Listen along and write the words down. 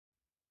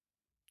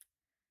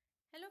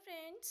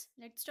friends,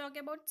 let's talk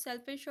about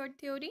self-assured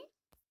theory.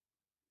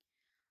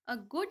 A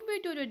good way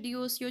to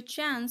reduce your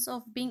chance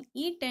of being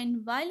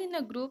eaten while in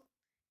a group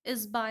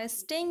is by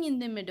staying in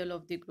the middle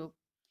of the group.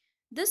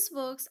 This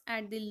works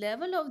at the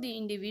level of the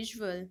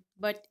individual,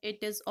 but it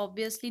is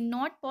obviously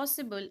not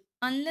possible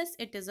unless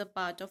it is a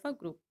part of a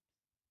group.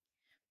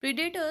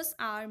 Predators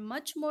are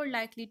much more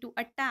likely to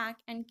attack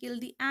and kill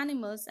the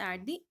animals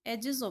at the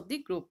edges of the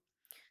group.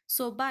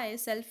 So, by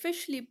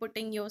selfishly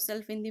putting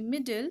yourself in the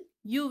middle,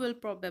 you will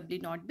probably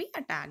not be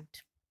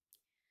attacked.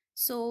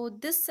 So,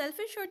 this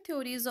self-assured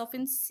theory is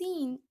often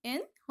seen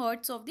in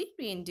herds of the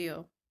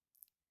reindeer.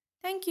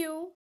 Thank you.